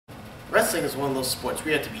Wrestling is one of those sports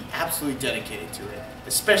where you have to be absolutely dedicated to it,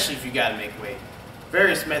 especially if you gotta make weight.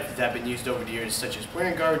 Various methods have been used over the years, such as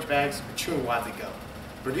wearing garbage bags or chewing wads of gum.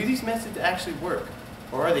 But do these methods actually work,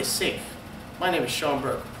 or are they safe? My name is Sean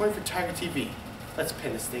Burke, reporting for TigerTV. Let's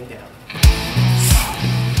pin this thing down.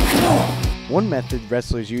 One method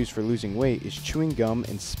wrestlers use for losing weight is chewing gum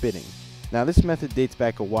and spitting. Now this method dates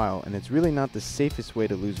back a while, and it's really not the safest way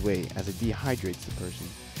to lose weight, as it dehydrates the person.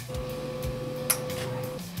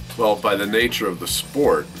 Well, by the nature of the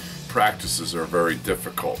sport, practices are very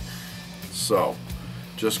difficult. So,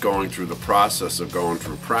 just going through the process of going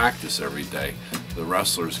through practice every day, the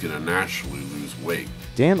wrestler is going to naturally lose weight.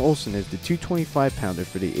 Dan Olson is the 225-pounder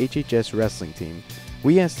for the HHS wrestling team.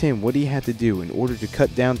 We asked him what he had to do in order to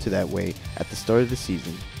cut down to that weight at the start of the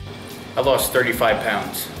season. I lost 35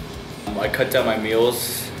 pounds. I cut down my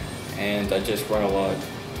meals, and I just run a lot,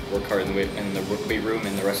 work hard in the weight room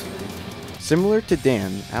and the wrestling room. Similar to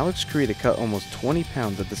Dan, Alex Carita cut almost 20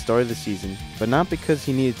 pounds at the start of the season, but not because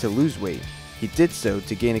he needed to lose weight. He did so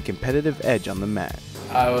to gain a competitive edge on the mat.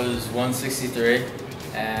 I was 163,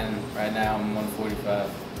 and right now I'm 145.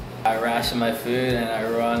 I ration my food and I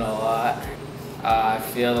run a lot. I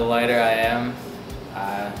feel the lighter I am,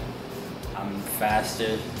 I'm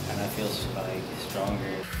faster, and I feel like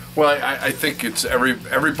stronger. Well, I think it's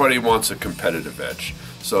everybody wants a competitive edge.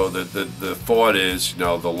 So the thought is, you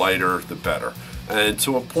know, the lighter, the better. And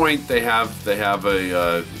to a point, they have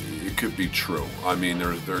a. It could be true. I mean,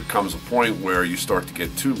 there comes a point where you start to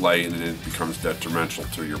get too light, and it becomes detrimental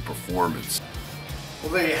to your performance.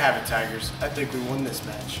 Well, there you have it, Tigers. I think we won this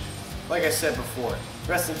match. Like I said before,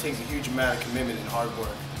 wrestling takes a huge amount of commitment and hard work.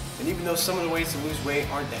 And even though some of the ways to lose weight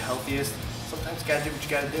aren't the healthiest, sometimes you gotta do what you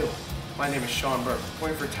gotta do. My name is Sean Burke,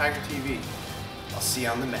 reporting for TigerTV. I'll see you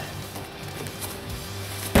on the mat.